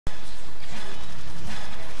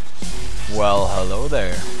Well, hello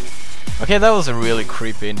there. Okay, that was a really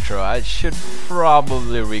creepy intro. I should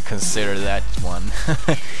probably reconsider that one.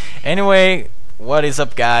 Anyway, what is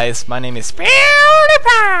up, guys? My name is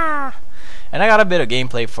PewDiePie, and I got a bit of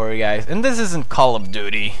gameplay for you guys. And this isn't Call of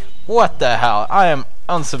Duty. What the hell? I am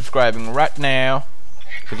unsubscribing right now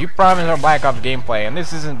because you promised a Black Ops gameplay, and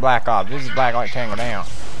this isn't Black Ops. This is Blacklight Tango down.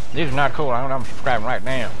 This is not cool. I'm unsubscribing right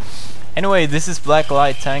now. Anyway, this is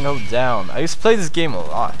Blacklight Tango down. I used to play this game a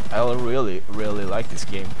lot. I really like this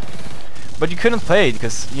game. But you couldn't play it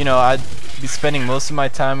because, you know, I'd be spending most of my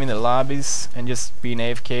time in the lobbies and just being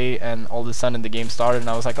AFK, and all of a sudden the game started and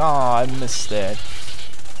I was like, oh, I missed it.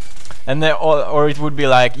 And then, or it would be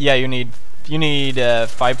like, yeah, you need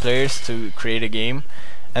 5 players to create a game,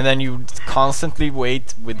 and then you constantly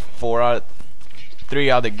wait with 3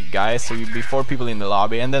 other guys, so you'd be 4 people in the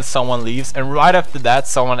lobby, and then someone leaves, and right after that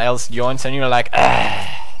someone else joins, and you're like,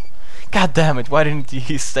 god damn it, why didn't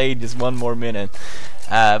you stay just one more minute?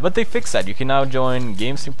 But they fixed that. You can now join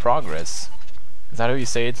games in progress. Is that how you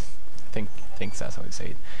say it? I think that's how you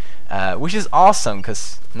say it. Which is awesome,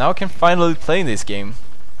 because now I can finally play this game.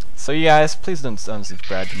 So you guys, please don't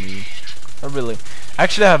unsubscribe to me. Not really.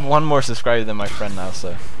 Actually, I have 1 more subscriber than my friend now,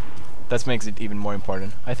 so that makes it even more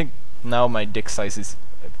important. I think now my dick size is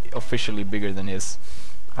officially bigger than his.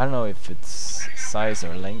 I don't know if it's size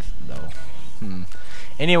or length though.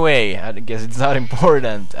 Anyway, I guess it's not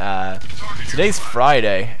important. Today's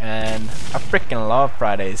Friday, and I freaking love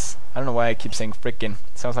Fridays. I don't know why I keep saying freaking.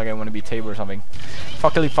 Sounds like I want to be Tabor or something.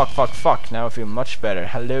 Fuckily fuck. Now I feel much better.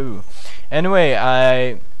 Hello. Anyway,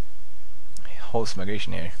 I host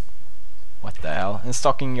migration here. What the hell? And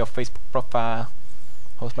stalking your Facebook profile.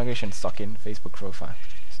 Host migration, stalking Facebook profile.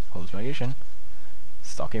 Host migration,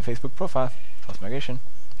 stalking Facebook profile. Host migration,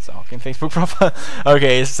 stalking Facebook profile.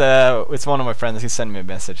 Okay, it's one of my friends. He sent me a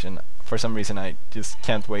message, and for some reason I just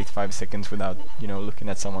can't wait 5 seconds without, you know, looking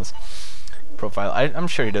at someone's profile. I'm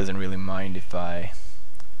sure he doesn't really mind if I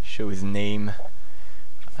show his name.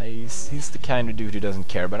 He's the kind of dude who doesn't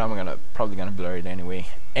care, but I'm probably gonna blur it anyway.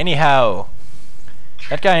 Anyhow,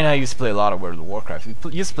 that guy and I used to play a lot of World of Warcraft.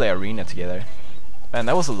 We used to play Arena together, and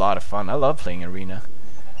that was a lot of fun. I love playing Arena.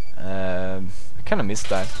 I kind of missed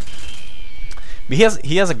that. But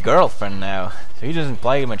he has a girlfriend now, so he doesn't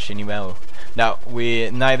play much anymore. Now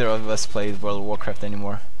neither of us plays World of Warcraft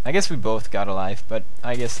anymore. I guess we both got a life, but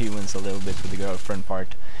I guess he wins a little bit with the girlfriend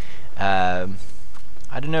part. I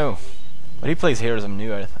don't know, but he plays Heroes of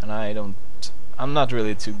New Earth, and I'm not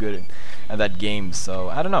really too good at that game, so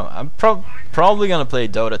I don't know. I'm probably gonna play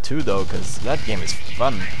Dota 2 though, because that game is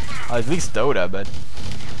fun. At least Dota, but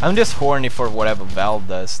I'm just horny for whatever Valve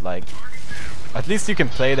does. Like, at least you can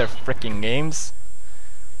play their freaking games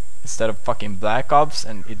instead of fucking Black Ops,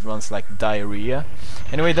 and it runs like diarrhea.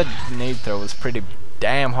 Anyway, that grenade throw was pretty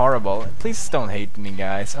damn horrible. Please don't hate me,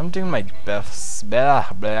 guys. I'm doing my best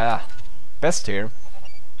here.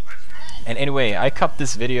 And anyway, I cut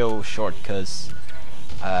this video short because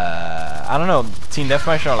I don't know, Team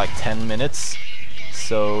Deathmatch are like 10 minutes,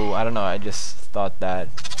 so I don't know. I just thought that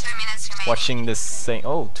watching this thing.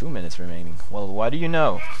 Oh, 2 minutes remaining. Well, why do you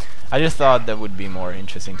know? I just thought that would be more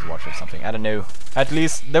interesting to watch or something. I don't know. At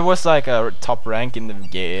least there was like a top rank in the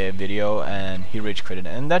video, and he rage quitted,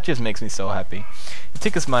 and that just makes me so happy. It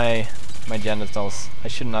tickles my genitals. I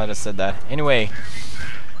should not have said that. Anyway,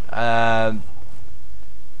 I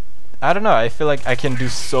don't know. I feel like I can do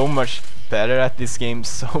so much better at this game,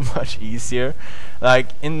 so much easier.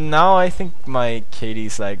 Like now, I think my KD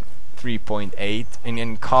is like 3.8, and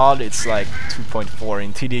in COD it's like 2.4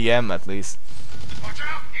 in TDM at least.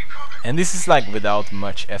 And this is like without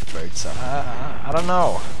much effort, so I don't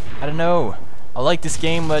know. I like this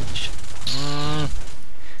game, but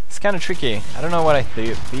it's kind of tricky. I don't know what I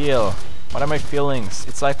feel. What are my feelings?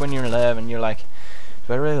 It's like when you're in love and you're like,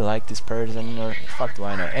 do I really like this person, or fuck do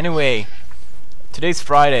I know? Anyway, today's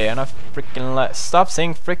Friday, and I freaking stop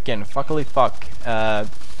saying frickin', fuckily fuck. I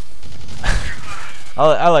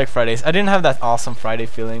like Fridays. I didn't have that awesome Friday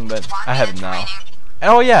feeling, but I have it now.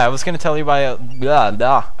 Oh yeah, I was gonna tell you I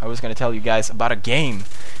was gonna tell you guys about a game.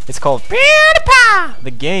 It's called PewDiePie, the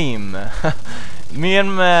game. Me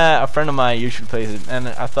and a friend of mine usually plays it, and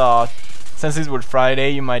I thought, since it was Friday,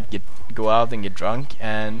 you might go out and get drunk.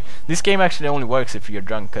 And this game actually only works if you're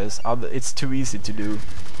drunk, because it's too easy to do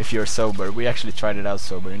if you're sober. We actually tried it out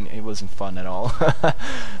sober, and it wasn't fun at all.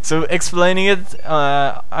 So explaining it,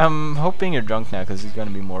 I'm hoping you're drunk now, because it's gonna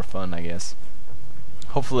be more fun, I guess.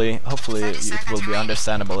 Hopefully it will be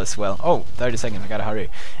understandable as well. Oh, 30 seconds, I gotta hurry.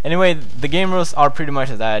 Anyway, the game rules are pretty much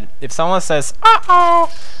that if someone says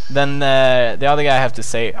uh-oh, then the other guy have to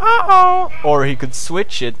say uh-oh, or he could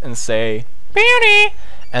switch it and say beauty,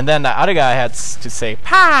 and then the other guy had to say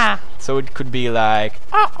pa, so it could be like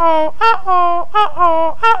uh-oh, uh-oh,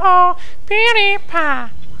 uh-oh, uh-oh, PewDiePie,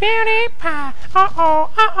 PewDiePie,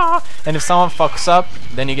 uh-oh, uh-oh. And if someone fucks up,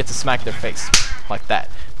 then you get to smack their face like that.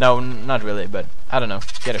 No, not really, but I don't know,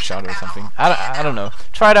 get a shot or something. I don't know.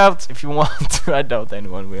 Try it out if you want to. I doubt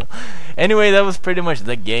anyone will. Anyway, that was pretty much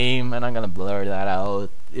the game, and I'm gonna blur that out.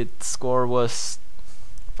 Its score was...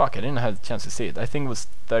 Fuck, I didn't have a chance to see it. I think it was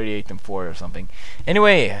 38-4 or something.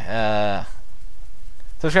 Anyway,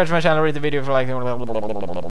 subscribe to my channel, rate the video if you like it.